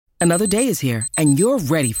Another day is here, and you're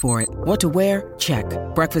ready for it. What to wear? Check.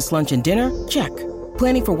 Breakfast, lunch, and dinner? Check.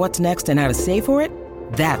 Planning for what's next and how to save for it?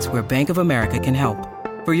 That's where Bank of America can help.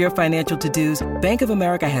 For your financial to-dos, Bank of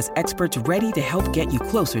America has experts ready to help get you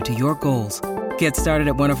closer to your goals. Get started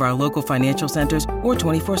at one of our local financial centers or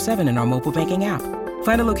 24/7 in our mobile banking app.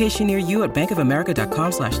 Find a location near you at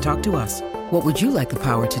bankofamerica.com/talktous. What would you like the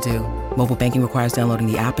power to do? Mobile banking requires downloading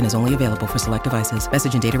the app and is only available for select devices.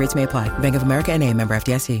 Message and data rates may apply. Bank of America N.A., member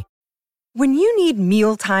FDIC. When you need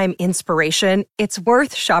mealtime inspiration, it's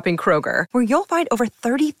worth shopping Kroger, where you'll find over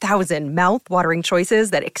 30,000 mouth-watering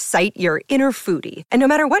choices that excite your inner foodie. And no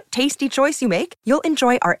matter what tasty choice you make, you'll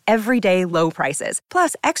enjoy our everyday low prices,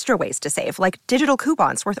 plus extra ways to save, like digital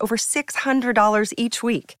coupons worth over $600 each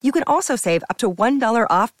week. You can also save up to $1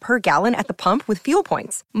 off per gallon at the pump with fuel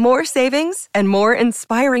points. More savings and more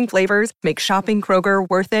inspiring flavors make shopping Kroger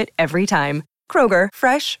worth it every time. Kroger,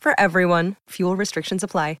 fresh for everyone. Fuel restrictions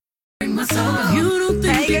apply.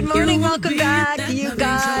 Hey, good morning. Welcome back, you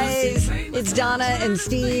guys. It's Donna and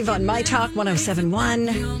Steve on My Talk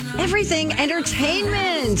 107.1. Everything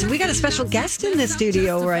Entertainment. We got a special guest in the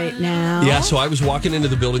studio right now. Yeah, so I was walking into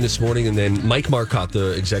the building this morning, and then Mike Marcotte,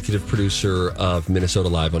 the executive producer of Minnesota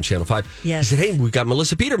Live on Channel 5, yes, he said, hey, we got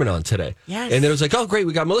Melissa Peterman on today. Yes. And then I was like, oh, great,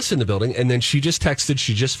 we got Melissa in the building. And then she just texted,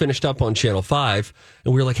 she just finished up on Channel 5,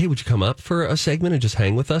 and we were like, hey, would you come up for a segment and just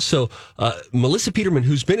hang with us? So Melissa Peterman,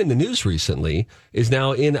 who's been in the news recently, is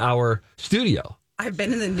now in our studio. I've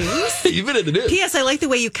been in the news? You've been in the news. P.S. I like the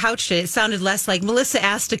way you couched it. It sounded less like Melissa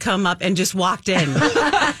asked to come up and just walked in.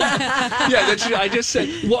 I just said,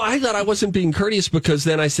 well, I thought I wasn't being courteous because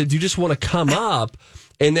then I said, do you just want to come up?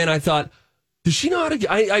 And then I thought, does she know how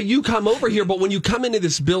to, you come over here, but when you come into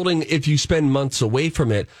this building, if you spend months away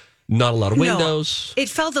from it, not a lot of windows. No, it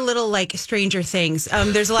felt a little like Stranger Things.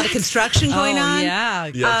 There's a lot of construction going on. Yeah.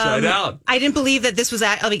 Yes, I know. I didn't believe that this was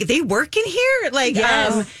they work in here?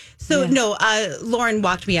 Lauren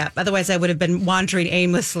walked me up. Otherwise, I would have been wandering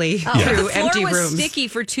aimlessly through empty The floor was rooms. sticky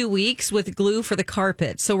for 2 weeks with glue for the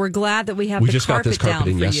carpet. So we're glad that we have the just got this carpet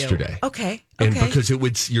in down for yesterday. Okay. And because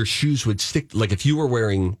your shoes would stick, like if you were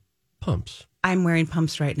wearing pumps. I'm wearing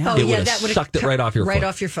pumps right now. Oh, It yeah, would that have would have sucked it right off your foot. Right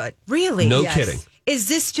off your foot. Really? No Yes. kidding. Is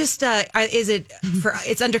this just is it for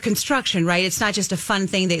it's under construction, right? It's not just a fun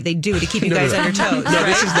thing that they do to keep you guys on your toes. No,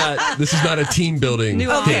 this is not a team building New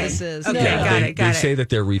thing. offices. Okay, Yeah, got they it. say that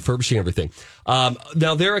they're refurbishing everything.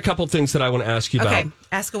 Now, there are a couple of things that I want to ask you about. Okay,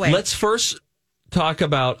 ask away. Let's first talk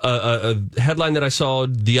about a headline that I saw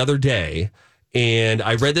the other day, and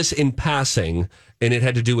I read this in passing, and it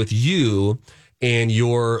had to do with you and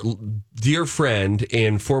your dear friend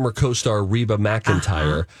and former co-star Reba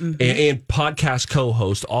McEntire and podcast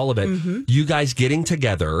co-host, all of it. You guys getting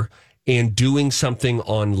together and doing something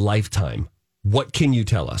on Lifetime. What can you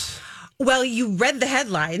tell us? Well, you read the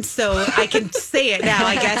headlines, so I can say it now,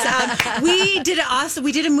 I guess. We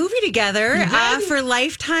did a movie together for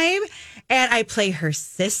Lifetime, and I play her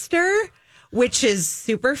sister, which is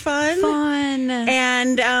super fun.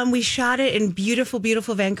 And we shot it in beautiful,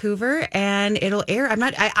 beautiful Vancouver, and it'll air.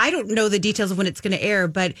 I don't know the details of when it's going to air,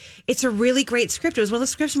 but it's a really great script. It was one of the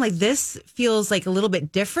scripts I'm like, this feels like a little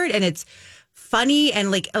bit different, and it's funny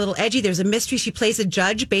and like a little edgy. There's a mystery. She plays a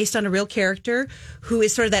judge based on a real character who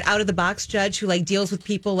is sort of that out of the box judge who like deals with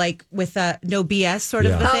people like with no BS sort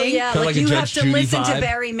of a Oh, thing. yeah. Kinda Like like a you have Judge to Judy listen to vibe.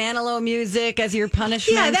 Barry Manilow music as your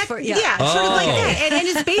punishment. Sort of like that. And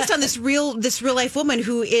it's based on this real life woman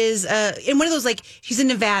who is in one of those, like, she's in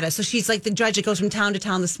Nevada, so she's like the judge that goes from town to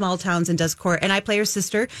town, the small towns, and does court. And I play her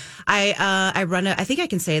sister. I run I think I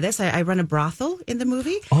can say this. I run a brothel in the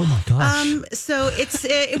movie. Oh my gosh! So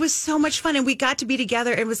it was so much fun, and we got to be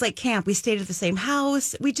together. It was like camp. We stayed at the same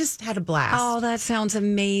house. We just had a blast. Oh, that sounds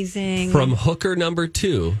amazing. From hooker number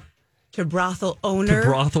 2 To brothel to owner.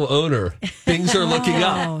 brothel owner, things are looking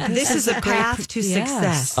up. This is a path to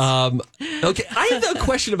success. Okay, I have a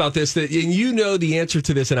question about this, and you know the answer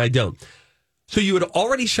to this, and I don't. So you had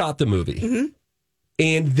already shot the movie,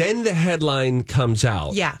 and then the headline comes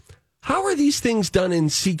out. Yeah. How are these things done in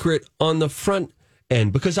secret on the front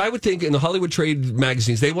end? Because I would think in the Hollywood trade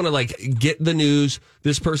magazines, they want to like get the news.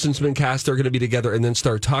 This person's been cast. They're going to be together, and then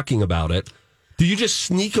start talking about it. Do you just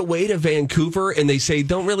sneak away to Vancouver and they say,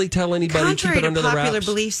 don't really tell anybody, Contrary keep it under to the popular wraps?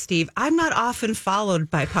 belief, Steve, I'm not often followed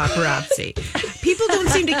by paparazzi. People don't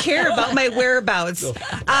seem to care about my whereabouts.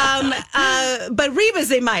 But Reba's,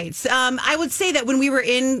 they might. I would say that when we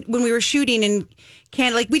were shooting in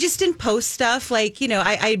Canada, like, we just didn't post stuff. Like, you know,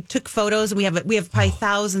 I took photos, and we have probably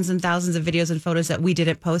thousands and thousands of videos and photos that we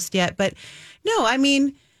didn't post yet. But no, I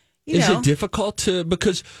mean, Is it difficult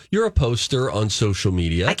because you're a poster on social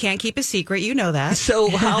media? I can't keep a secret. You know that. So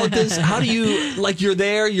how do you, like, you're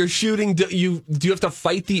there, you're shooting, do you have to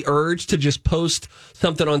fight the urge to just post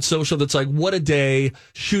something on social that's like, what a day,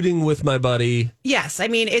 shooting with my buddy? Yes. I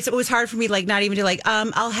mean, it was hard for me, like, not even to, like,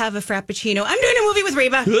 I'll have a Frappuccino. I'm doing a movie with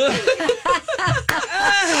Reba.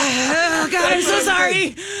 Oh, God, I'm so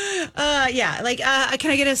sorry.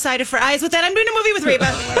 Can I get a side of fries with that? I'm doing a movie with Reba.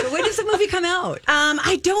 When does the movie come out?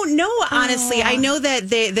 I don't know, honestly. I know that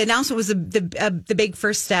the announcement was the big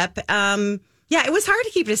first step. It was hard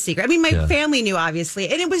to keep it a secret. I mean, my family knew, obviously,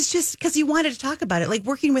 and it was just because you wanted to talk about it. Like,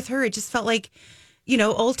 working with her, it just felt like,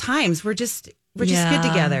 old times. We're just good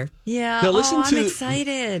together. Yeah. Now listen I'm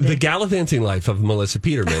excited. The gallivanting life of Melissa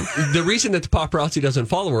Peterman. The reason that the paparazzi doesn't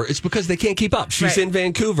follow her is because they can't keep up. She's in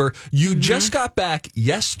Vancouver. You just got back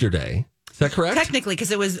yesterday. Is that correct? Technically,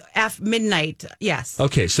 because it was midnight. Yes.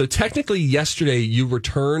 Okay, so technically yesterday you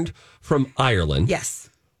returned from Ireland. Yes.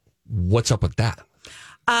 What's up with that?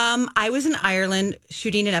 I was in Ireland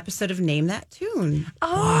shooting an episode of Name That Tune.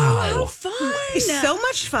 Oh, Wow. how fun. It's so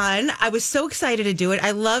much fun. I was so excited to do it.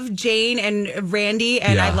 I love Jane and Randy,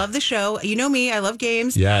 and I love the show. You know me, I love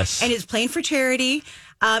games. Yes. And it's playing for charity.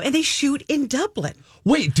 And they shoot in Dublin.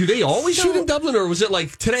 Wait, do they always shoot in Dublin, or was it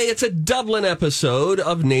like today it's a Dublin episode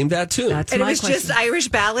of Name That Tune? That's And it my was question. just Irish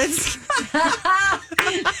ballads.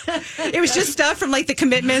 It was just stuff from like the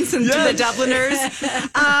Commitments and to the Dubliners.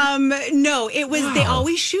 No, it was, they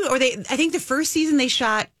always shoot, I think the first season they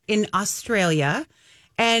shot in Australia.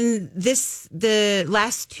 And the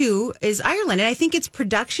last two is Ireland. And I think it's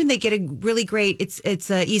production. They get a really great, it's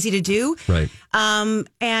easy to do. Right.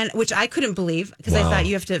 And which I couldn't believe because I thought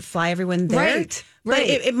you have to fly everyone there. Right. But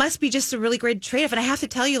it must be just a really great trade-off. And I have to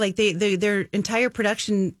tell you, like, their entire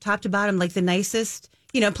production, top to bottom, like the nicest.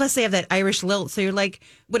 Plus they have that Irish lilt. So you're like,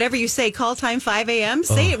 whatever you say, call time 5 a.m.,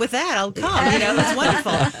 say it with that. I'll come. It's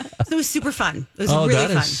wonderful. So it was super fun. It was really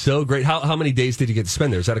fun. That is so great. How many days did you get to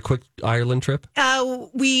spend there? Is that a quick Ireland trip?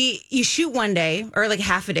 You shoot one day, or like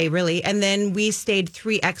half a day, really. And then we stayed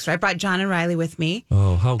 3 extra. I brought John and Riley with me.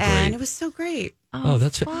 Oh, how great. And it was so great. Oh,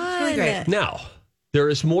 that's fun. Really great. Now, there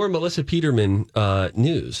is more Melissa Peterman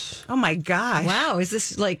news. Oh, my gosh. Wow. Is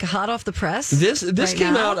this like hot off the press? This right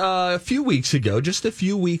came now? out a few weeks ago, just a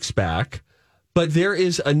few weeks back. But there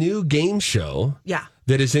is a new game show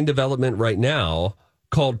that is in development right now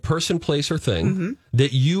called Person, Place, or Thing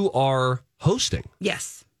that you are hosting.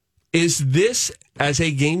 Yes. Is this, as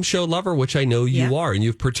a game show lover, which I know you are, and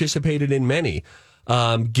you've participated in many,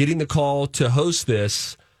 getting the call to host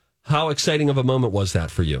this, how exciting of a moment was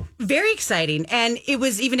that for you? Very exciting. And it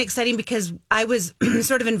was even exciting because I was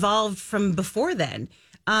sort of involved from before then.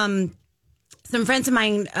 Some friends of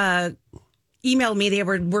mine emailed me. They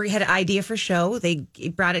had an idea for a show. They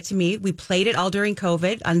brought it to me. We played it all during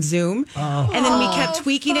COVID on Zoom. And then we kept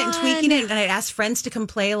tweaking it and tweaking it. And I asked friends to come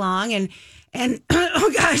play along. And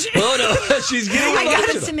oh gosh. Oh no, she's getting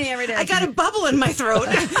Give it to me every day. I got a bubble in my throat.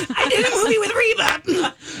 I did a movie with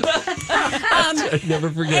Reba. I'd never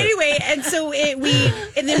forget. Anyway, and so we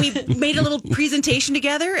made a little presentation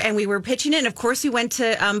together, and we were pitching it. And of course, we went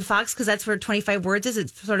to Fox because that's where 25 Words is.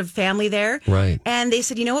 It's sort of family there, right? And they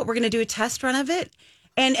said, you know what, we're going to do a test run of it.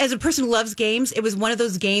 And as a person who loves games, it was one of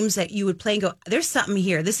those games that you would play and go, there's something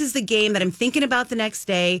here. This is the game that I'm thinking about the next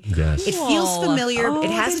day. Yes. It feels familiar. Oh,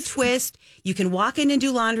 it has a twist. You can walk in and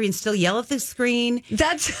do laundry and still yell at the screen.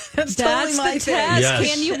 That's totally That's my the thing. test.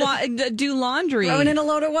 Yes. Can you do laundry? Throwing in a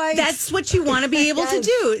load of whites. That's what you want to be able to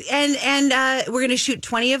do. And we're going to shoot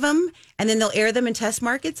 20 of them, and then they'll air them in test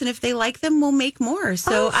markets. And if they like them, we'll make more.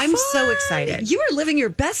 So I'm so excited. You are living your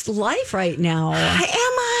best life right now.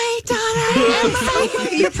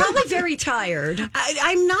 Donna? You're probably very tired.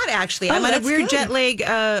 I'm not actually. I'm on a that's weird good. jet lag.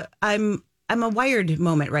 I'm a wired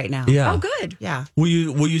moment right now. Yeah. Oh, good. Yeah. Will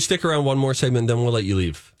you stick around one more segment, then we'll let you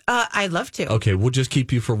leave? I'd love to. Okay, we'll just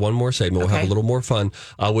keep you for one more segment. We'll have Okay. a little more fun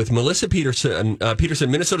with Melissa Peterson,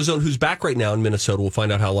 Minnesota Zone, who's back right now in Minnesota. We'll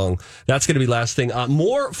find out how long that's going to be lasting.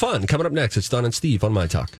 More fun coming up next. It's Don and Steve on My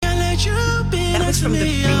Talk. That was from the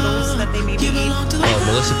Pringles that they made me eat. Oh,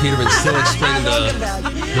 Melissa Peterman still explaining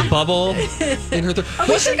the bubble in her throat.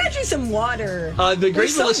 We should got you some water. The great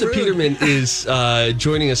so Melissa rude. Peterman is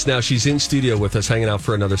joining us now. She's in studio with us, hanging out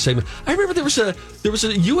for another segment. I remember there was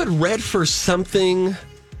a you had read for something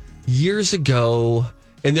years ago,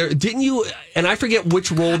 And didn't you, and I forget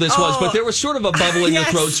which role this was, but there was sort of a bubble in your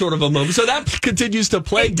throat, sort of a moment. So that continues to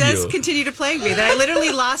plague you. It does continue to plague me. That I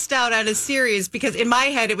literally lost out on a series because in my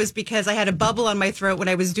head it was because I had a bubble on my throat when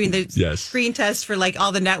I was doing the screen test for like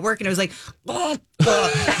all the network, and it was like, and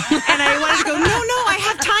I wanted to go, no, I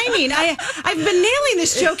have timing. I've been nailing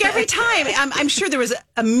this joke every time. I'm sure there was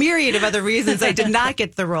a myriad of other reasons I did not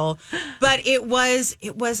get the role, but it was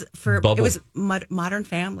Modern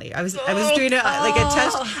Family. I was doing a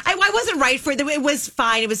test. I wasn't right for it. It was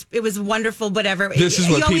fine. It was wonderful. Whatever. This is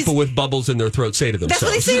what people with bubbles in their throat say to themselves.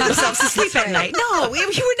 That's what they say to themselves to sleep at night. No, you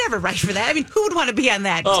were never right for that. I mean, who would want to be on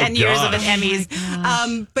that? 10 years of an Emmys.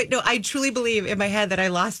 But no, I truly believe in my head that I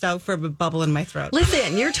lost out from a bubble in my throat.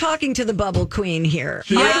 Listen, you're talking to the bubble queen here.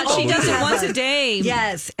 She does it once a day.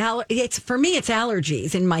 Yes, it's for me. It's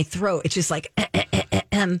allergies in my throat. It's just like.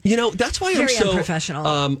 That's why I'm so unprofessional.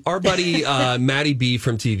 Our buddy Matty B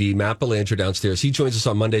from TV, Matt Belanger downstairs, he joins us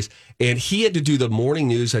on Mondays, and he had to do the morning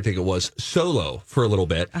news, I think it was, solo for a little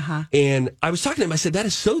bit. And I was talking to him, I said, that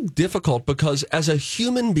is so difficult because as a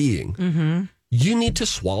human being, you need to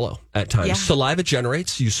swallow at times. Yeah. Saliva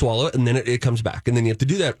generates, you swallow it, and then it comes back. And then you have to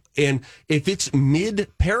do that. And if it's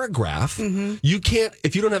mid-paragraph, you can't,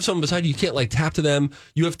 if you don't have someone beside you, you can't like tap to them.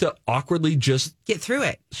 You have to awkwardly just get through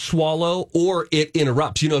it. Swallow, or it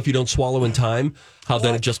interrupts. If you don't swallow in time, how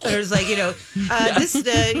then it just... There's like, this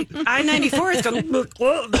I-94 is going...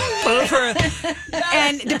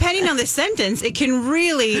 And depending on the sentence, it can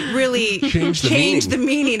really, really change the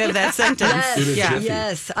meaning of that sentence.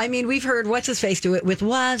 Yes. I mean, we've heard what's-his-face do it with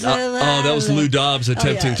Waza. That was Lou Dobbs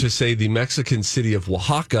attempting to say the Mexican city of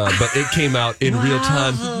Oaxaca, but it came out in real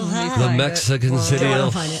time. The Mexican city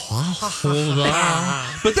of Oaxaca.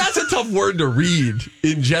 But that's a tough word to read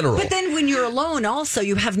in general. But then when you're alone, also,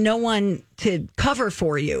 you have no one to cover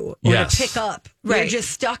for you or to pick up. Right. You're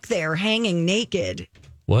just stuck there hanging naked.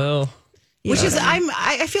 Well... Which is,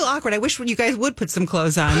 I feel awkward. I wish you guys would put some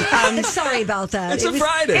clothes on. Sorry about that. It's a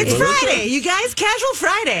Friday. It's Friday, you guys. Casual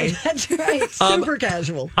Friday. That's right. Super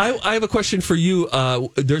casual. I have a question for you.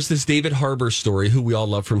 There's this David Harbour story, who we all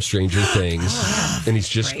love from Stranger Things, and he's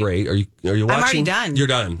just great. Are you watching? I'm already done. You're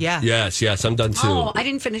done. Yeah. Yes. I'm done too. Oh, I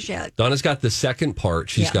didn't finish yet. Donna's got the second part.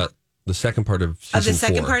 She's got the second part of season 4. The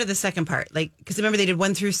second part of the second part. Like, because remember they did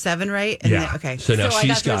 1 through 7, right? And okay. So now I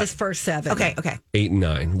she's got this first 7. Okay. 8 and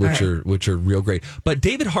 9, which are real great. But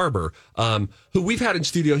David Harbour, who we've had in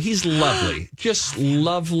studio, he's lovely. Just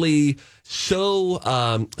lovely.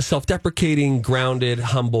 So self-deprecating, grounded,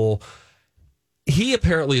 humble. He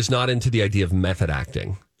apparently is not into the idea of method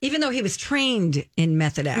acting. Even though he was trained in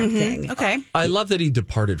method acting. Okay. I love that he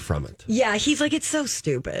departed from it. Yeah, he's like, it's so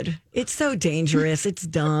stupid. It's so dangerous. It's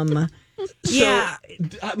dumb. So,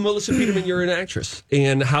 Melissa Peterman, you're an actress.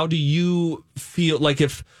 And how do you feel like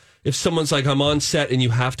if someone's like, I'm on set and you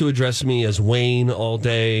have to address me as Wayne all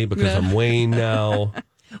day because I'm Wayne now?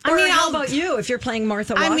 How about you? If you're playing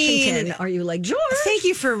Martha Washington, are you like, George? Thank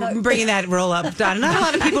you for bringing that role up, Donna. Not a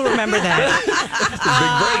lot of people remember that.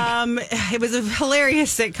 Big break. It was a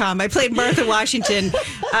hilarious sitcom. I played Martha Washington,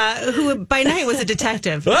 who by night was a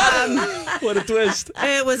detective. What a twist.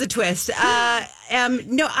 It was a twist.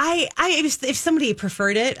 If somebody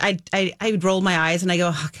preferred it, I would roll my eyes and I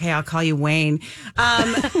go, okay, I'll call you Wayne.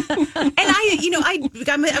 And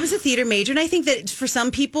I was a theater major, and I think that for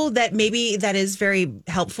some people that maybe that is very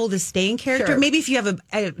helpful to stay in character. Sure. Maybe if you have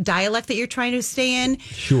a dialect that you're trying to stay in.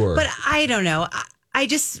 Sure. But I don't know. I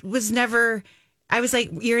just was never. I was like,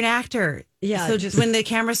 you're an actor. Yeah. So just when the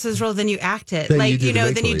camera says roll, then you act it. Then then you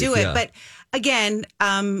you do it. Yeah. But again,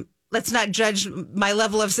 let's not judge my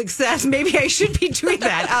level of success. Maybe I should be doing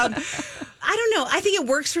that. I don't know. I think it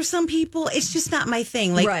works for some people. It's just not my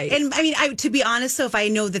thing. Like, right. And I mean, to be honest, so if I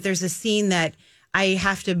know that there's a scene that I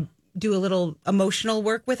have to do a little emotional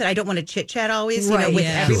work with it, I don't want to chit chat always, with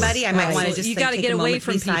everybody. I might want to just you got to get away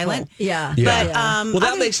from people. Silent. Yeah. But well,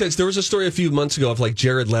 that makes sense. There was a story a few months ago of like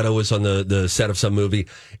Jared Leto was on the set of some movie,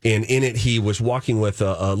 and in it he was walking with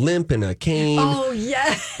a limp and a cane. Oh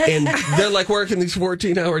yeah. And they're like working these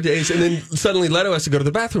 14-hour days, and then suddenly Leto has to go to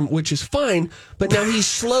the bathroom, which is fine. But now he's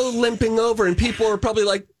slow limping over, and people are probably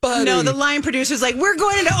like, "Buddy." No, the line producer's like, "We're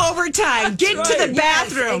going into overtime. Get to the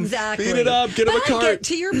bathroom." Yes, exactly. Beat it up. Get him a cart.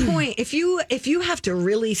 To your point, if you have to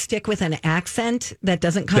really stick with an accent that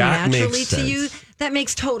doesn't come naturally to you, That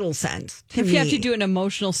makes total sense. If you have to do an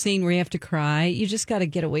emotional scene where you have to cry, you just got to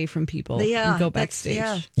get away from people and go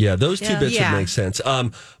backstage. Yeah, those two bits would make sense.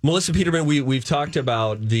 Melissa Peterman, we've talked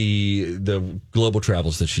about the global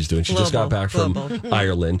travels that she's doing. She just got back from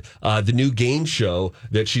Ireland. The new game show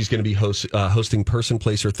that she's going to be hosting, Person,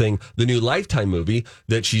 Place, or Thing. The new Lifetime movie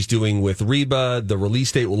that she's doing with Reba. The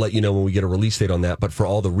release date, we'll let you know when we get a release date on that. But for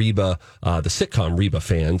all the Reba, the sitcom Reba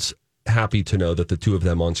fans, happy to know that the two of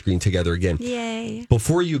them on screen together again. Yay.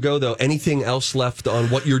 Before you go, though, anything else left on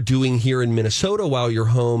what you're doing here in Minnesota while you're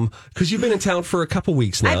home? Because you've been in town for a couple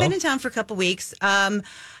weeks now. I've been in town for a couple weeks. I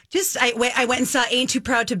went and saw Ain't Too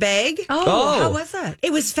Proud to Beg. Oh, how was that?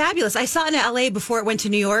 It was fabulous. I saw it in LA before it went to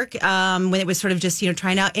New York, when it was sort of just,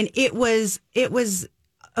 trying out. And it was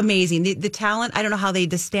amazing. The talent, I don't know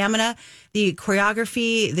the stamina, the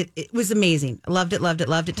choreography, it was amazing. I loved it.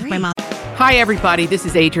 Took my mom. Hi, everybody. This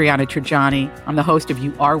is Adriana Trajani. I'm the host of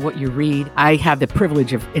You Are What You Read. I have the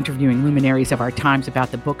privilege of interviewing luminaries of our times about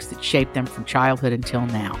the books that shaped them from childhood until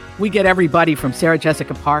now. We get everybody from Sarah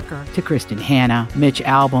Jessica Parker to Kristen Hanna, Mitch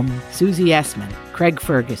Albom, Susie Essman, Craig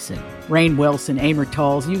Ferguson, Rainn Wilson, Amor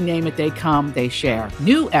Tolls, you name it, they come, they share.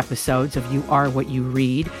 New episodes of You Are What You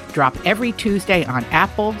Read drop every Tuesday on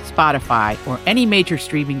Apple, Spotify, or any major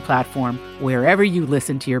streaming platform wherever you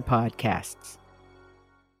listen to your podcasts.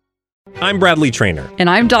 I'm Bradley Trainer. And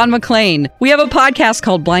I'm Don McClain. We have a podcast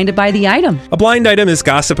called Blinded by the Item. A blind item is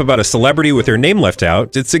gossip about a celebrity with their name left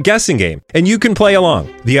out. It's a guessing game, and you can play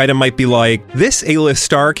along. The item might be like, this A-list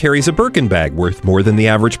star carries a Birkin bag worth more than the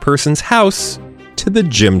average person's house to the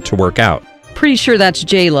gym to work out. Pretty sure that's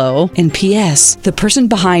J-Lo. And P.S. the person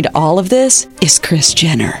behind all of this is Kris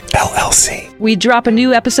Jenner, LLC. We drop a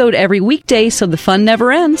new episode every weekday so the fun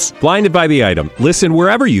never ends. Blinded by the Item. Listen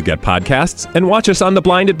wherever you get podcasts and watch us on the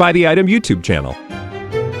Blinded by the Item YouTube channel.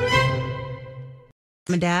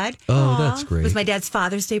 My dad. Oh, that's great. It was my dad's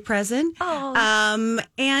Father's Day present.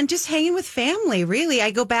 And just hanging with family, really.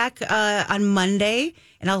 I go back on Monday,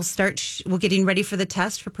 and I'll start. We're getting ready for the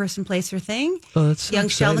test for Person, Place, or Thing. Oh, that's so Young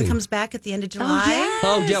exciting. Sheldon comes back at the end of July.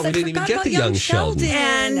 Oh, yeah, we didn't even get the young Sheldon.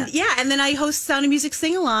 And then I host Sound of Music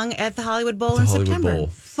Sing Along at the Hollywood Bowl in September.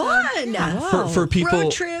 Fun. For people,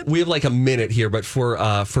 Road trip. we have like a minute here, but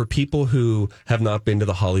for people who have not been to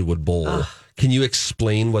the Hollywood Bowl, can you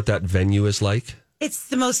explain what that venue is like? It's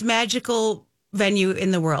the most magical venue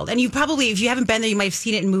in the world. And you probably, if you haven't been there, you might have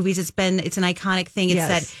seen it in movies. It's an iconic thing. It's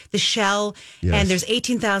at the Shell, and there's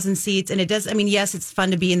 18,000 seats. And it does, yes, it's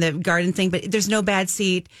fun to be in the garden thing, but there's no bad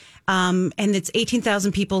seat. And it's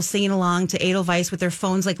 18,000 people singing along to Edelweiss with their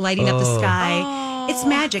phones like lighting up the sky. It's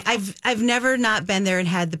magic. I've never not been there and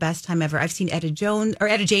had the best time ever. I've seen Etta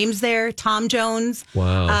James there, Tom Jones.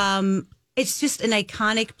 Wow. It's just an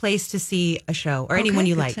iconic place to see a show or anyone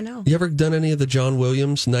you like. You ever done any of the John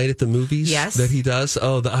Williams Night at the Movies? Yes. That he does?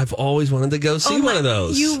 Oh, I've always wanted to go see one of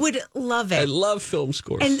those. You would love it. I love film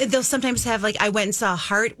scores. And they'll sometimes have I went and saw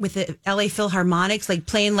Heart with the LA Philharmonics,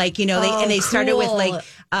 playing they started with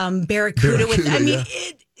Barracuda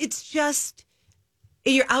with. It's just.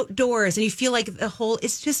 You're outdoors and you feel like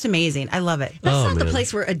it's just amazing. I love it. That's not the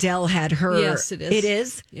place where Adele had her. Yes, it is. It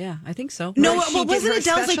is? Yeah, I think so. No, wasn't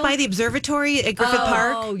Adele's by the observatory at Griffith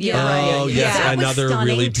Park? Oh, yeah. Oh, right. yes. That was Another stunning,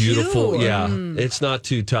 really beautiful. too. Yeah. It's not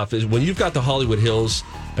too tough. When you've got the Hollywood Hills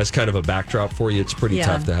as kind of a backdrop for you, it's pretty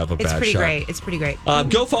tough to have a bad shot. It's pretty great.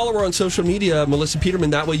 Go follow her on social media, Melissa Peterman.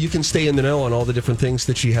 That way you can stay in the know on all the different things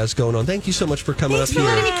that she has going on. Thank you so much for coming Thanks up for here.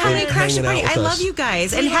 letting me come and crash the hanging out party. with I us. love you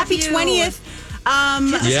guys. And happy 20th.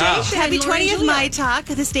 Happy 20th My Talk.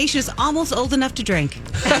 The station is almost old enough to drink.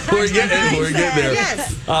 We're getting there.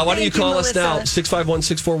 Yes. Why don't you call us now? Melissa.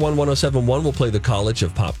 651-641-1071. We'll play the College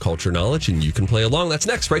of Pop Culture Knowledge, and you can play along. That's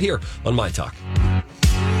next right here on My Talk.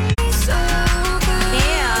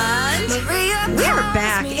 We're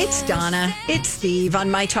back. It's Donna. It's Steve on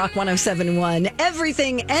My Talk 1071.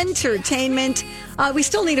 Everything entertainment. We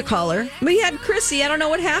still need a caller. We had Chrissy. I don't know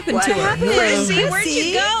what happened to her. happened? Chrissy, where'd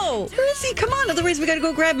you go? Chrissy, come on. Otherwise, we got to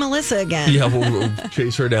go grab Melissa again. Yeah, we'll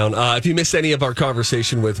chase her down. If you missed any of our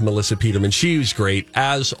conversation with Melissa Peterman, she was great.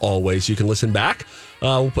 As always, you can listen back.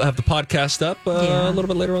 We'll have the podcast up a little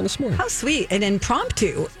bit later on this morning. How sweet. And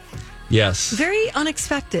impromptu. Yes. Very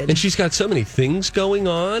unexpected. And she's got so many things going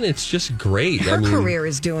on. It's just great. Her career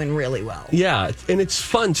is doing really well. Yeah, and it's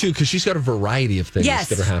fun, too, because she's got a variety of things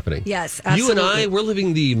that are happening. Yes, You and absolutely. we're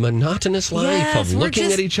living the monotonous life of we're looking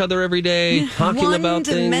just at each other every day, talking about things.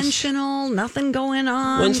 One-dimensional, nothing going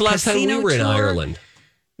on. When's the last time we Casino were in tour. Ireland?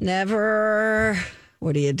 Never.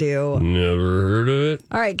 What do you do? Never heard of it.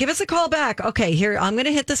 All right, give us a call back. Okay, here, I'm going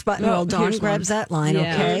to hit this button while Dawn grabs that line,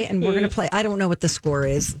 okay? And we're going to play. I don't know what the score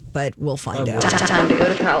is, but we'll find out. Time to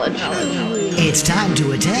go to college. It's time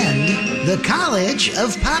to attend the College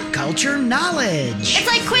of Pop Culture Knowledge. It's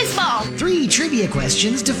like quiz ball. 3 trivia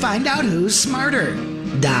questions to find out who's smarter.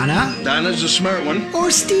 Donna? Donna's a smart one.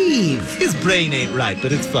 Or Steve? His brain ain't right,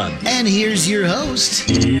 but it's fun. And here's your host,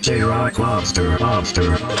 DJ Rock Lobster.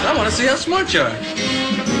 I want to see how smart you are. All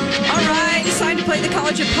right, it's time to play the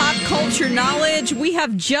College of Pop Culture Knowledge. We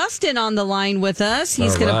have Justin on the line with us.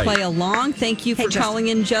 He's going to play along. Thank you for calling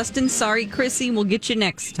in, Justin. Sorry, Chrissy. We'll get you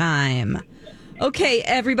next time. Okay,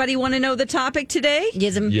 everybody want to know the topic today?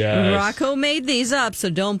 Yes. Rocco made these up, so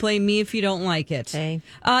don't blame me if you don't like it. Okay.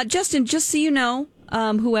 Justin, just so you know,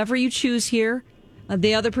 whoever you choose here,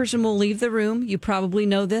 the other person will leave the room. You probably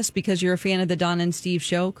know this because you're a fan of the Don and Steve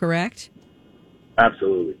show, correct?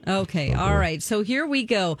 Absolutely. Okay, all right. So here we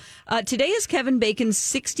go. Today is Kevin Bacon's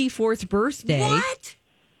 64th birthday. What?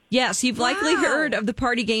 Yes, you've likely heard of the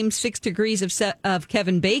party game 6 Degrees of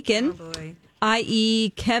Kevin Bacon. Oh, boy.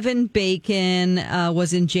 I.e., Kevin Bacon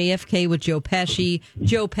was in JFK with Joe Pesci.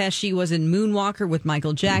 Joe Pesci was in Moonwalker with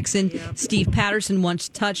Michael Jackson. Yep. Steve Patterson once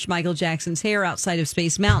touched Michael Jackson's hair outside of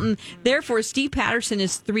Space Mountain. Therefore, Steve Patterson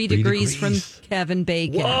is 3 degrees from Kevin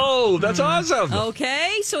Bacon. Whoa, that's awesome.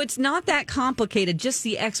 Okay, so it's not that complicated. Just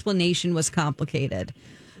the explanation was complicated.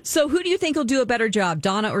 So who do you think will do a better job,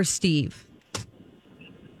 Donna or Steve?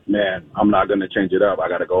 Man, I'm not going to change it up. I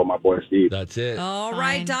got to go with my boy Steve. That's it. All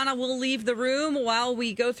right, Donna, we'll leave the room while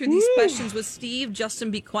we go through these questions with Steve.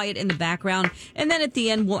 Justin, be quiet in the background. And then at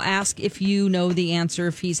the end, we'll ask if you know the answer,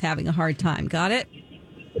 if he's having a hard time. Got it?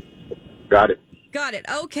 Got it. Got it.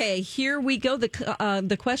 Okay, here we go.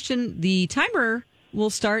 The question, the timer will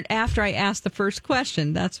start after I ask the first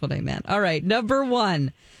question. That's what I meant. All right, number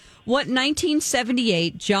 1. What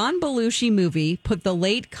 1978 John Belushi movie put the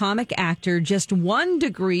late comic actor just 1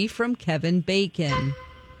 degree from Kevin Bacon?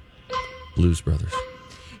 Blues Brothers.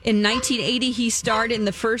 In 1980, he starred in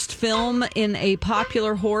the first film in a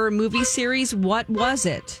popular horror movie series. What was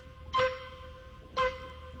it?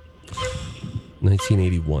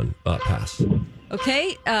 1981. Pass.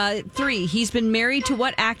 Okay. 3. He's been married to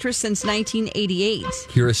what actress since 1988?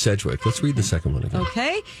 Kira Sedgwick. Let's read the second one again.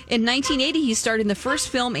 Okay. In 1980, he starred in the first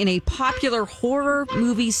film in a popular horror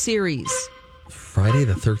movie series. Friday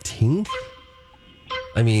the 13th?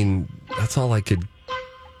 I mean, that's all I could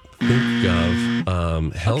think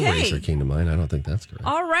of. Hellraiser came to mind. I don't think that's correct.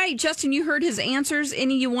 All right, Justin, you heard his answers.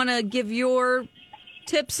 Any you want to give your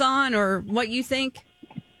tips on or what you think?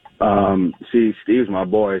 See, Steve's my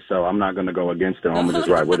boy, so I'm not going to go against him. I'm going to just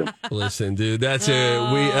ride with him. Listen, dude, that's it.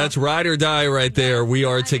 That's ride or die right there. We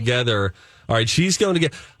are together. All right, she's going to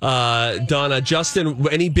get Donna. Justin,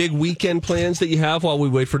 any big weekend plans that you have while we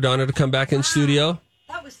wait for Donna to come back in studio?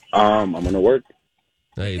 I'm going to work.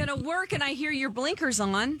 You're going to work, and I hear your blinkers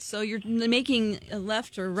on, so you're making a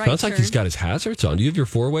left or right Sounds turn. like he's got his hazards on. Do you have your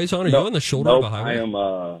four-ways on? Are you on the shoulder of a highway? I am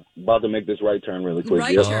about to make this right turn really quick.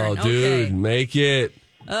 Right turn, oh, dude, okay. Make it.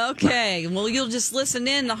 Okay, well, you'll just listen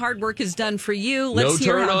in. The hard work is done for you. Let's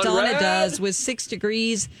hear how Donna does with 6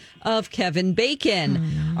 Degrees of Kevin Bacon.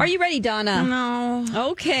 Oh, no. Are you ready, Donna?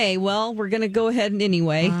 No. Okay, well, we're going to go ahead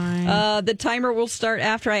anyway. The timer will start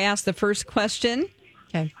after I ask the first question.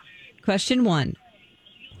 Okay. Question 1.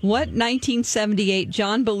 What 1978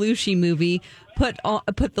 John Belushi movie put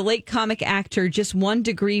the late comic actor just 1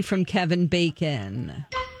 degree from Kevin Bacon?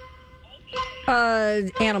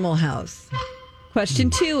 Animal House. Question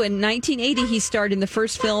 2. In 1980, he starred in the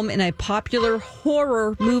first film in a popular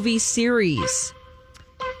horror movie series.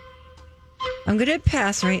 I'm going to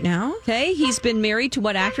pass right now. Okay. He's been married to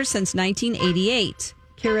what actress since 1988?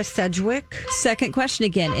 Kira Sedgwick. Second question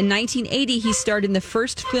again. In 1980, he starred in the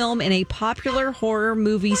first film in a popular horror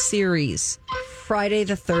movie series. Friday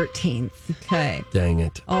the 13th. Okay. Dang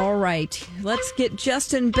it. All right. Let's get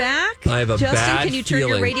Justin back. I have a Justin, bad can you turn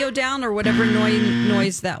feeling. your radio down or whatever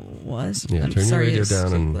noise that was? Yeah, I'm turn sorry, your radio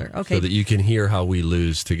down so that you can hear how we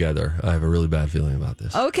lose together. I have a really bad feeling about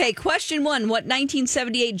this. Okay, question 1. What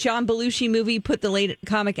 1978 John Belushi movie put the late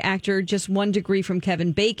comic actor just 1 degree from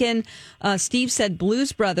Kevin Bacon? Steve said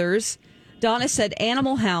Blues Brothers. Donna said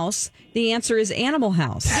Animal House. The answer is Animal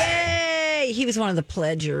House. Yay! He was one of the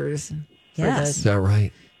pledgers. Yes. Is that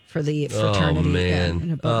right? For the fraternity. Oh, man.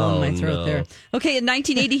 And a bubble in my throat there. Okay, in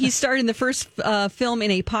 1980, he starred in the first film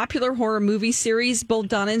in a popular horror movie series. Both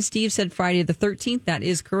Donna and Steve said Friday the 13th. That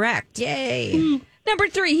is correct. Yay. Number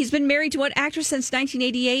 3, he's been married to what actress since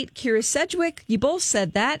 1988? Kira Sedgwick. You both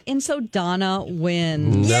said that, and so Donna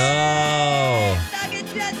wins. No. Suck it,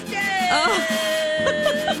 Justin.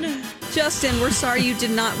 Justin, we're sorry you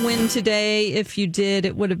did not win today. If you did,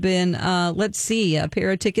 it would have been, let's see, a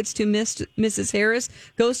pair of tickets to Mrs. Harris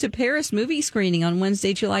Goes to Paris movie screening on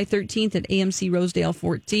Wednesday, July 13th at AMC Rosedale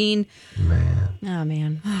 14. Oh,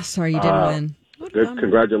 man. Oh, sorry you didn't win. Good.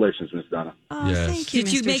 Congratulations, Miss Donna. Oh, Yes. thank you,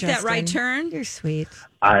 Did you Mr. make that Justin. right turn? You're sweet.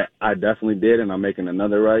 I definitely did, and I'm making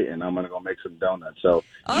another right, and I'm going to go make some donuts. So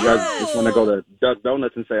you guys just want to go to Duck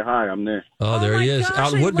Donuts and say hi, I'm there. Oh, there he is.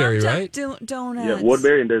 Out in Woodbury, right? Donuts. Yeah,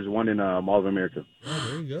 Woodbury, and there's one in Mall of America. Oh,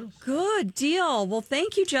 there you go. Good deal. Well,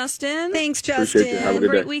 thank you, Justin. Thanks, Justin. Appreciate you. Have a Have a good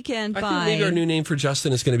great day. weekend. I Bye. think our new name for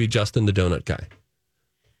Justin is going to be Justin the Donut Guy.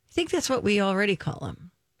 I think that's what we already call him.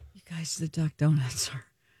 You guys, the Duck Donuts are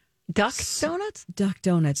Duck Donuts? Duck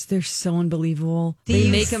Donuts. They're so unbelievable. They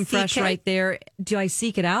make them fresh right there. Do I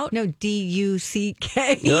seek it out? No,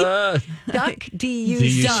 D-U-C-K. Duck,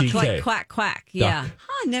 D-U-C-K. Duck, like quack, quack. Yeah.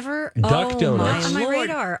 Huh, never. Duck oh, donuts. On my Lord.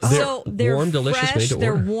 radar. So they're warm, delicious, fresh, made to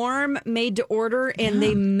they're order. warm, made to order, and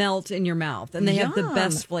they melt in your mouth. And they have the Yum.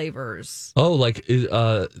 best flavors. Oh, like,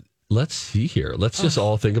 let's see here. Let's just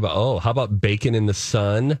all think about, how about bacon in the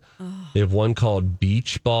sun? They have one called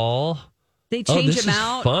Beach Ball. They change this them is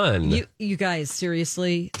out. fun. You guys,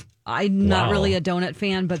 seriously, I'm not Wow. really a donut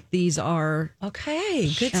fan, but these are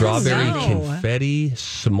Okay, good Strawberry to know. confetti,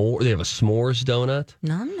 s'more. They have a s'mores donut.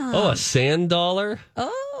 Nom, nom. Oh, a sand dollar.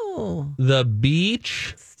 Oh, The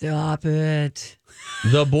beach. stop it.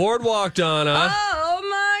 The boardwalk, Donna. Oh,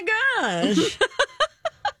 my gosh.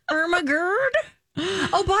 Irma Gerd.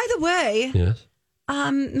 Oh, by the way, Yes.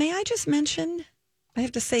 may I just mention, I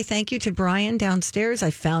have to say thank you to Brian downstairs.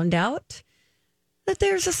 I found out that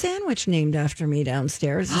there's a sandwich named after me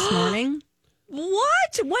downstairs this morning.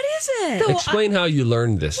 what? What is it? So Explain how you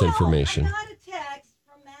learned this information. I got a text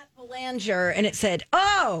from Matt Belanger, and it said,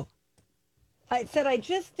 "Oh, I said I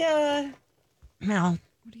just well,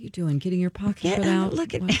 What are you doing? Getting your pocketbook yeah, out?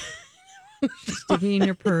 look at What? Sticking in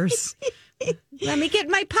your purse. let me get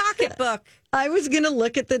my pocketbook." I was going to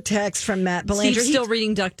look at the text from Matt Belanger. Steve's still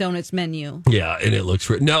reading Duck Donuts menu. Yeah, and it looks...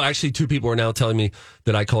 No, actually, two people are now telling me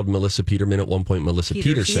that I called Melissa Peterman at one point Melissa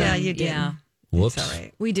Peterson. Yeah, you did. Yeah. Whoops. It's all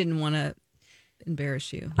right. We didn't want to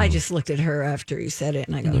embarrass you. I just looked at her after you said it,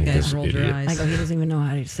 and I go, You guys this rolled your idiot. eyes. I go, he doesn't even know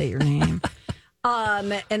how to say your name.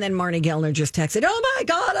 And then Marnie Gellner just texted, "Oh my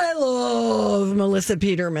God, I love Melissa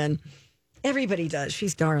Peterman." Everybody does.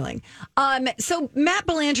 She's darling. So Matt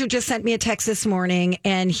Belanger just sent me a text this morning,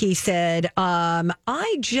 and he said,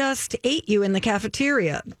 "I just ate you in the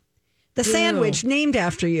cafeteria. The sandwich named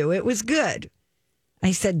after you. It was good."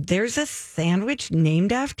 I said, "There's a sandwich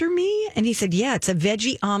named after me?" And he said, "Yeah, it's a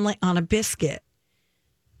veggie omelet on a biscuit."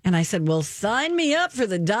 And I said, "Well, sign me up for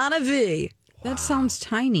the Donna V." That sounds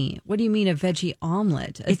tiny. What do you mean a veggie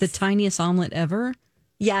omelet? It's the tiniest omelet ever?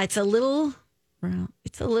 Yeah, it's a little Wow.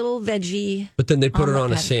 veggie. But then they put it Omelet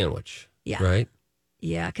on a patty. sandwich. Yeah. Right?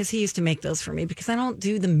 Yeah, because he used to make those for me because I don't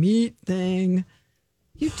do the meat thing.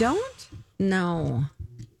 You don't? No.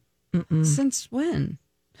 Since when?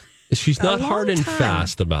 She's not long hard and time.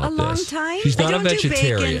 fast about A this. long time? She's I not a don't do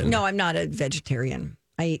vegetarian. bacon. No, I'm not a vegetarian.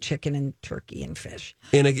 I eat chicken and turkey and fish.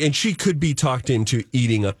 And she could be talked into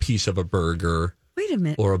eating a piece of a burger. Wait a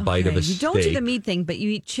minute. Or a bite of a You don't do steak. the meat thing, but you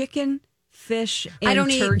eat chicken, fish, and I don't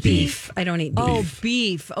turkey. eat beef. I don't eat beef. Oh,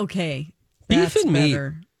 beef. Okay. Beef That's and meat.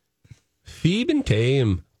 better. Phoebe and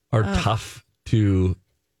tame are tough to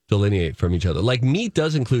delineate from each other. Like meat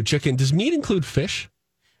does include chicken. Does meat include fish?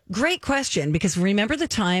 Great question, because remember the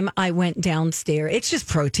time I went downstairs? It's just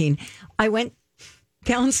protein. I went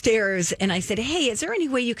downstairs and I said, "Hey, is there any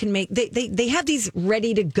way you can make..." They have these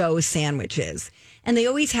ready-to-go sandwiches, and they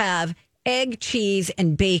always have egg, cheese,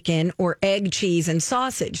 and bacon, or egg, cheese, and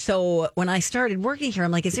sausage. So when I started working here,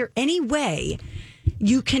 I'm like, is there any way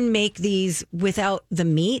you can make these without the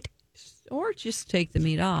meat? Or just take the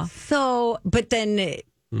meat off. So, but then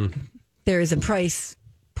there's a price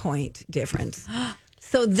point difference.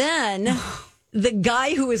 So then the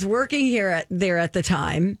guy who was working there at the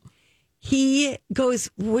time, he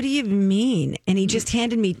goes, "What do you mean?" And he just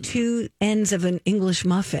handed me 2 ends of an English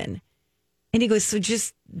muffin. And he goes, "So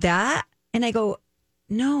just that?" And I go,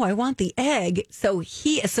 "No, I want the egg." So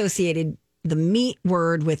he associated the meat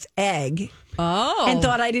word with egg. Oh. And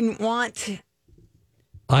thought I didn't want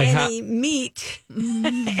any meat,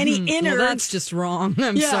 any innards. Well, that's just wrong.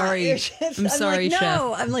 I'm Yeah, sorry. it's just- I'm sorry, like, chef.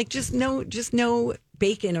 No, I'm like, just no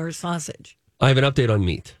bacon or sausage. I have an update on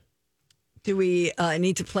meat. Do we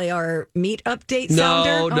need to play our meat update No, sounder?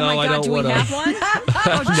 Oh no, my I God, don't do we wanna- have one?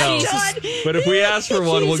 Oh, No. Jesus. But if we ask for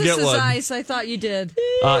one, we'll get Jesus' one. eyes, I thought you did.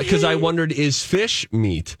 Because I wondered, is fish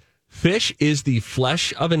meat? Fish is the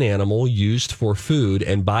flesh of an animal used for food,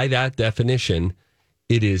 and by that definition,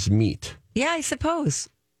 it is meat. Yeah, I suppose.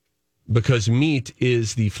 because meat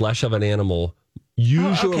is the flesh of an animal.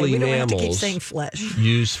 Usually We don't have to mammals keep saying flesh.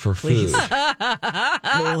 used for food.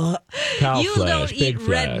 Cow You flesh, don't pig eat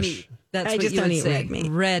red flesh. meat. That's I what just you don't would eat say. red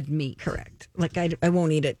meat. Red meat. Correct. Like I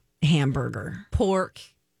won't eat a hamburger. Pork.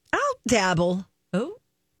 I'll dabble. Oh,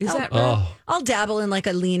 is I'll- that right? Oh, I'll dabble in like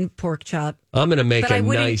a lean pork chop. I'm going to make But a I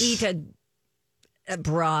wouldn't nice. eat a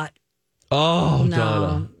brat. Oh, No,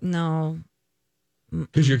 Donna. no.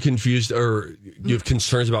 Because you're confused or you have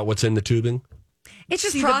concerns about what's in the tubing? It's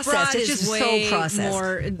just See, processed. the brat It's is just way so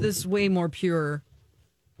processed. This is way more pure.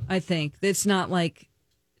 I think it's not like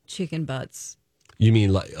chicken butts. You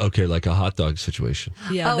mean like a hot dog situation?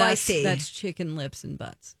 Yeah, Oh, I that's, see. That's chicken lips and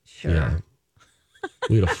butts. Sure. Yeah.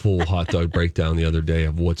 We had a full hot dog breakdown the other day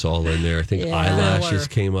of what's all in there. I think Yeah. eyelashes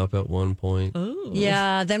came up at one point. Oh,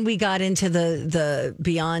 Yeah, then we got into the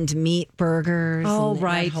Beyond Meat burgers. Oh, and that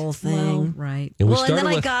right. whole thing. Well, right. And we Well, and then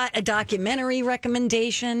started I with got a documentary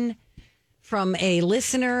recommendation from a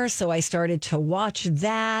listener, so I started to watch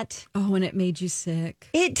that. Oh, and it made you sick.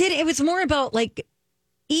 It did. It was more about like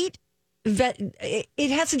it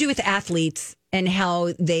has to do with athletes and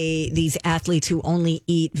how these athletes who only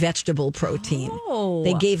eat vegetable protein. Oh.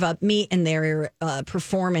 They gave up meat and their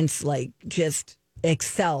performance like just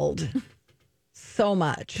excelled so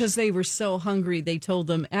much. Because they were so hungry, they told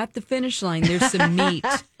them at the finish line there's some meat,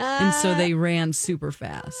 and so they ran super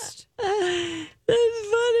fast. That's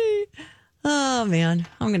funny. Oh man,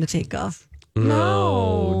 I'm going to take off.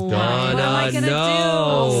 No, Donna, What am I gonna do?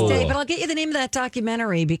 I'll no. stay, but I'll get you the name of that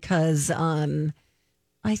documentary because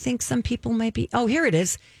I think some people might be. Oh, here it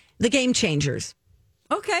is, The Game Changers.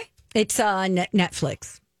 Okay. It's on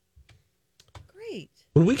Netflix. Great.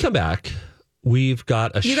 When we come back, we've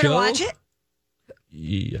got a You show. gonna watch it?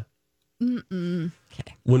 Yeah. Okay.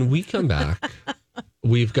 When we come back,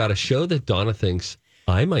 we've got a show that Donna thinks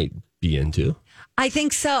I might be into. I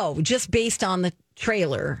think so, just based on the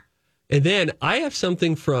trailer. And then I have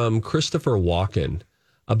something from Christopher Walken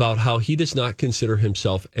about how he does not consider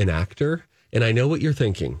himself an actor. And I know what you're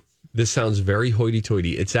thinking. This sounds very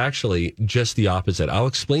hoity-toity. It's actually just the opposite. I'll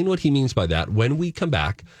explain what he means by that when we come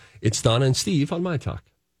back. It's Donna and Steve on My Talk.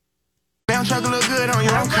 All right,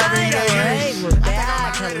 we're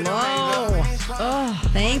back. Hello. Oh,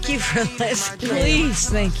 thank you for listening. Please,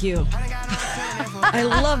 thank you. I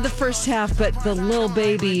love the first half, but the Lil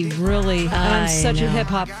Baby really. I'm I such know. a hip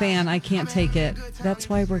hop fan. I can't take it. That's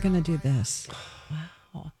why we're going to do this.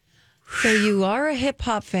 So you are a hip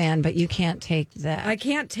hop fan, but you can't take that. I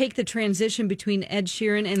can't take the transition between Ed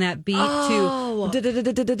Sheeran and that beat Oh.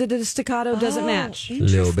 to staccato doesn't match.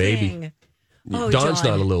 Lil Baby. Interesting. Oh, Dawn's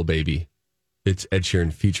Dawn. not a Lil Baby. It's Ed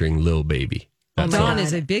Sheeran featuring Lil Baby. That's Dawn all.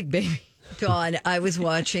 is a big baby. Dawn, I was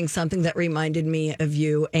watching something that reminded me of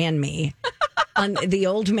you and me. On The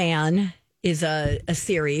Old Man is a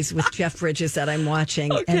series with Jeff Bridges that I'm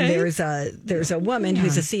watching, and there's a woman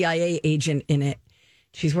who's a CIA agent in it.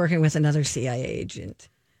 She's working with another CIA agent,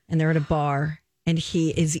 and they're at a bar, and he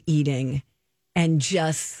is eating and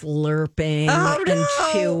just slurping and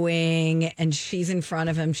chewing, and she's in front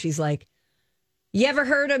of him. She's like, "You ever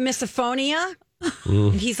heard of misophonia?"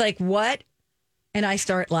 And he's like, "What?" And I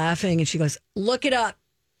start laughing, and she goes, "Look it up."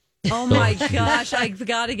 Oh my gosh, I've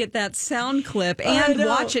got to get that sound clip and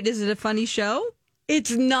watch it. Is it a funny show?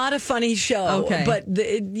 It's not a funny show, Okay. but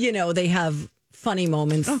they have funny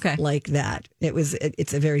moments like that.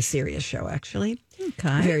 It's a very serious show, actually.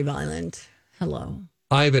 Okay. Very violent. Hello.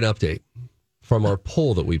 I have an update from our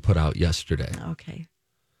poll that we put out yesterday. Okay.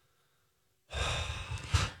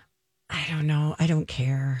 I don't know. I don't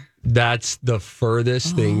care. That's the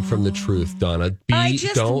furthest thing from the truth, Donna.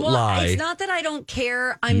 Don't lie. It's not that I don't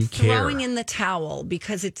care. I'm You care. throwing in the towel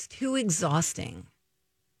because it's too exhausting.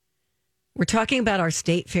 We're talking about our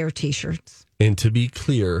State Fair T-shirts. And to be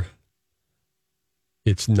clear,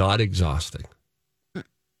 it's not exhausting.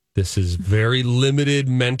 This is very limited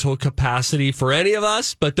mental capacity for any of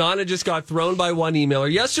us, but Donna just got thrown by one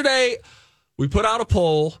emailer. Yesterday, we put out a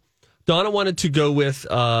poll. Donna wanted to go with,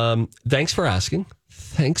 thanks for asking.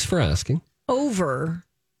 Thanks for asking. Over.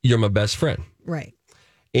 You're my best friend. Right.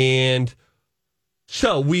 And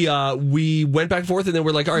so we went back and forth, and then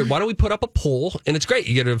we're like, all right, why don't we put up a poll? And it's great.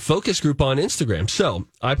 You get a focus group on Instagram. So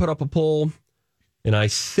I put up a poll, and I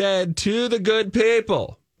said to the good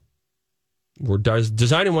people, we're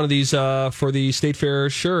designing one of these for the State Fair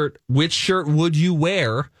shirt. Which shirt would you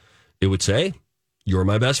wear? It would say, you're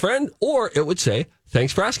my best friend, or it would say,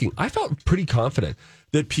 thanks for asking. I felt pretty confident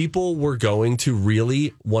that people were going to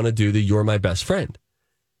really want to do the you're my best friend.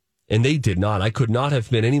 And they did not. I could not have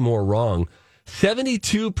been any more wrong.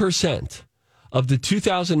 72% of the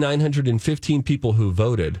 2,915 people who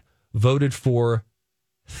voted for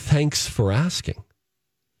Thanks for asking.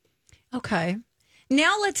 Okay.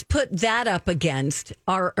 Now let's put that up against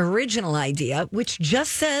our original idea, which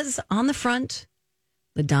just says on the front,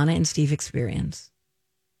 the Donna and Steve Experience.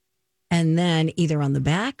 And then either on the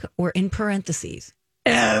back or in parentheses.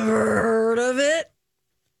 Ever heard of it?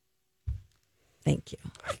 Thank you.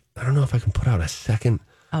 I don't know if I can put out a second.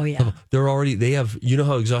 Oh, yeah. They have, you know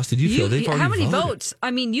how exhausted you feel. They've already how many voted. votes?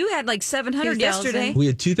 I mean, you had like 700 yesterday. We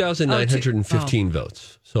had 2,915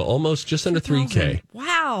 votes. So almost just under 3K.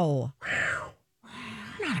 Wow.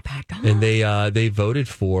 Not a bad number. And they voted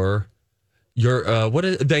for your,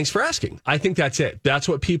 thanks for asking. I think that's it. That's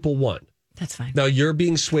what people want. That's fine. Now you're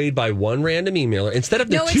being swayed by one random emailer instead of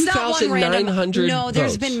the No, it's not one random. 2,900 No,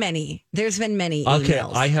 there's votes. been many. There's been many Okay,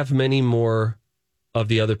 emails. I have many more of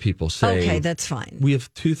the other people saying. Okay, that's fine. We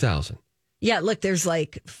have 2,000. Yeah, look, there's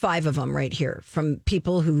like 5 of them right here from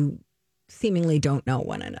people who seemingly don't know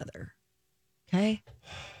one another. Okay.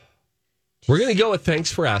 We're going to go with thanks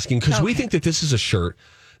for asking because we think that this is a shirt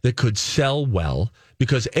that could sell well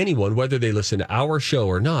because anyone, whether they listen to our show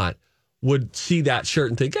or not, would see that shirt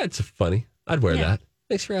and think, it's funny. I'd wear that.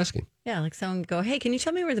 Thanks for asking. Yeah, like someone would go, hey, can you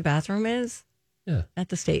tell me where the bathroom is? Yeah. At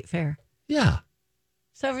the state fair. Yeah.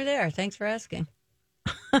 It's over there. Thanks for asking.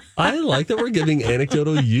 I like that we're giving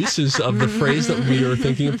anecdotal uses of the phrase that we are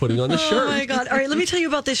thinking of putting on the shirt. Oh, my God. All right, let me tell you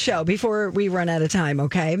about this show before we run out of time,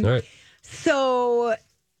 okay? All right. So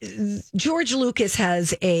George Lucas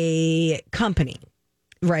has a company,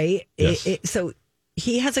 right? Yes. So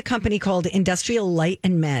he has a company called Industrial Light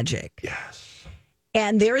and Magic. Yes.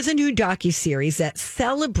 And there is a new docuseries that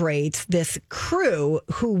celebrates this crew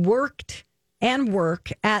who worked and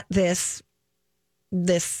work at this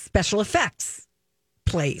special effects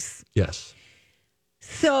place. Yes.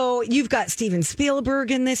 So you've got Steven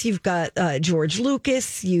Spielberg in this. You've got George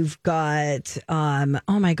Lucas. You've got, oh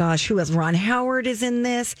my gosh, who else? Ron Howard is in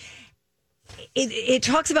this. It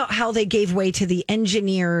talks about how they gave way to the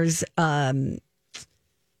engineers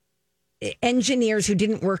who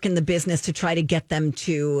didn't work in the business to try to get them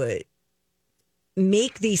to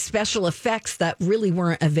make these special effects that really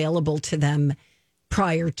weren't available to them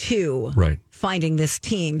prior to finding this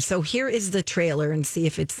team. So here is the trailer and see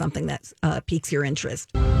if it's something that piques your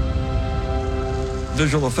interest.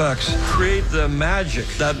 Visual effects create the magic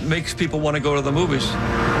that makes people want to go to the movies.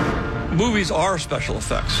 Movies are special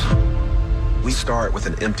effects. We start with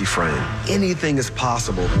an empty frame. Anything is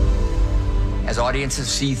possible. As audiences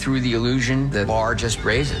see through the illusion, the bar just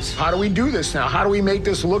raises. How do we do this now? How do we make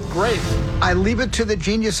this look great? I leave it to the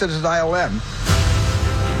geniuses at ILM.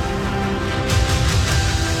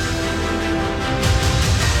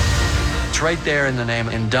 It's right there in the name,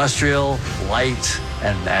 Industrial Light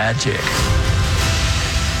and Magic.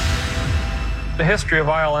 The history of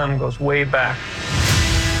ILM goes way back.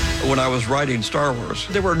 When I was writing Star Wars,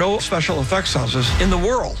 there were no special effects houses in the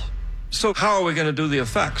world. So how are we going to do the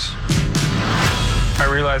effects? I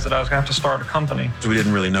realized that I was going to have to start a company. We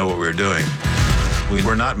didn't really know what we were doing. We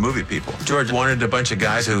were not movie people. George wanted a bunch of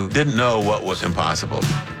guys who didn't know what was impossible.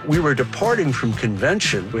 We were departing from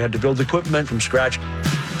convention. We had to build equipment from scratch.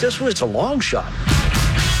 This was a long shot.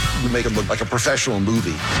 We make it look like a professional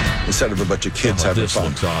movie instead of a bunch of kids having this fun.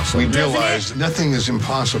 looks awesome. We realized nothing is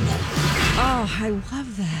impossible. Oh, I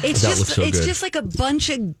love that. It's That just looks so it's good. just like a bunch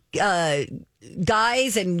of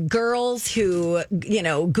guys and girls who,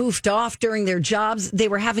 goofed off during their jobs. They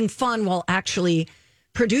were having fun while actually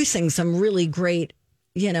producing some really great,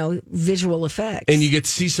 visual effects. And you get to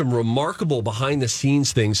see some remarkable behind the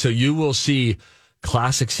scenes things. So you will see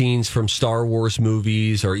classic scenes from Star Wars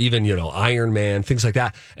movies or even, Iron Man, things like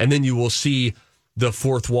that. And then you will see the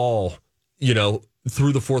fourth wall,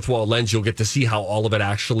 through the fourth wall lens, you'll get to see how all of it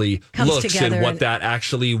actually Comes looks together and what and- that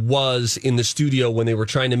actually was in the studio when they were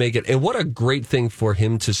trying to make it. And what a great thing for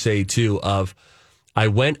him to say, too, of I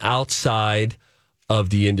went outside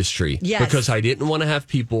of the industry Yes. because I didn't want to have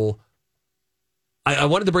people. I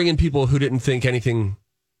wanted to bring in people who didn't think anything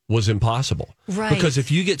was impossible. Right. Because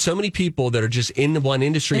if you get so many people that are just in one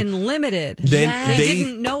industry, And limited. Then they they-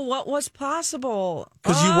 didn't know what was possible.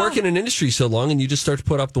 because you work in an industry so long and you just start to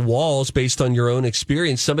put up the walls based on your own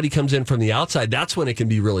experience. Somebody comes in from the outside. That's when it can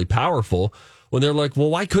be really powerful. When they're like, well,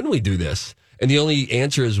 why couldn't we do this? And the only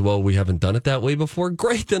answer is, well, we haven't done it that way before.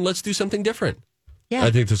 Great, then let's do something different. Yeah.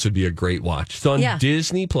 I think this would be a great watch. It's on Yeah.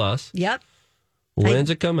 Disney Plus. Yep. When's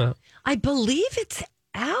it come out? I believe it's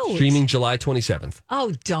out. Streaming July 27th.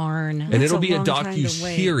 Oh, darn. And it'll be a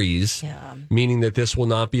docu-series, meaning that this will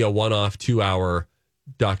not be a one-off 2-hour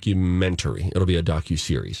documentary. It'll be a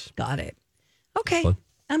docu-series. Got it. Okay. Fun.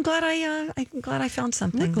 I'm glad I found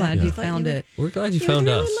something. We're glad that you found it. We're glad you found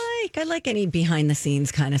us. I like any behind the scenes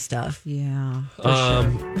kind of stuff. Yeah.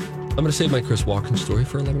 I'm going to save my Chris Walken story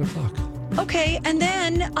for 11 o'clock. Okay, and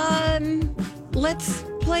then let's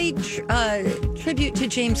play tribute to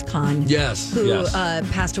James Caan. Yes, who yes.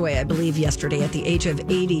 Passed away, I believe, yesterday at the age of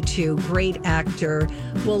 82. Great actor.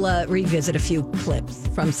 We'll revisit a few clips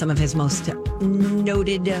from some of his most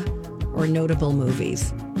noted or notable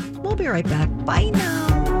movies. We'll be right back. Bye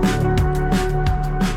now.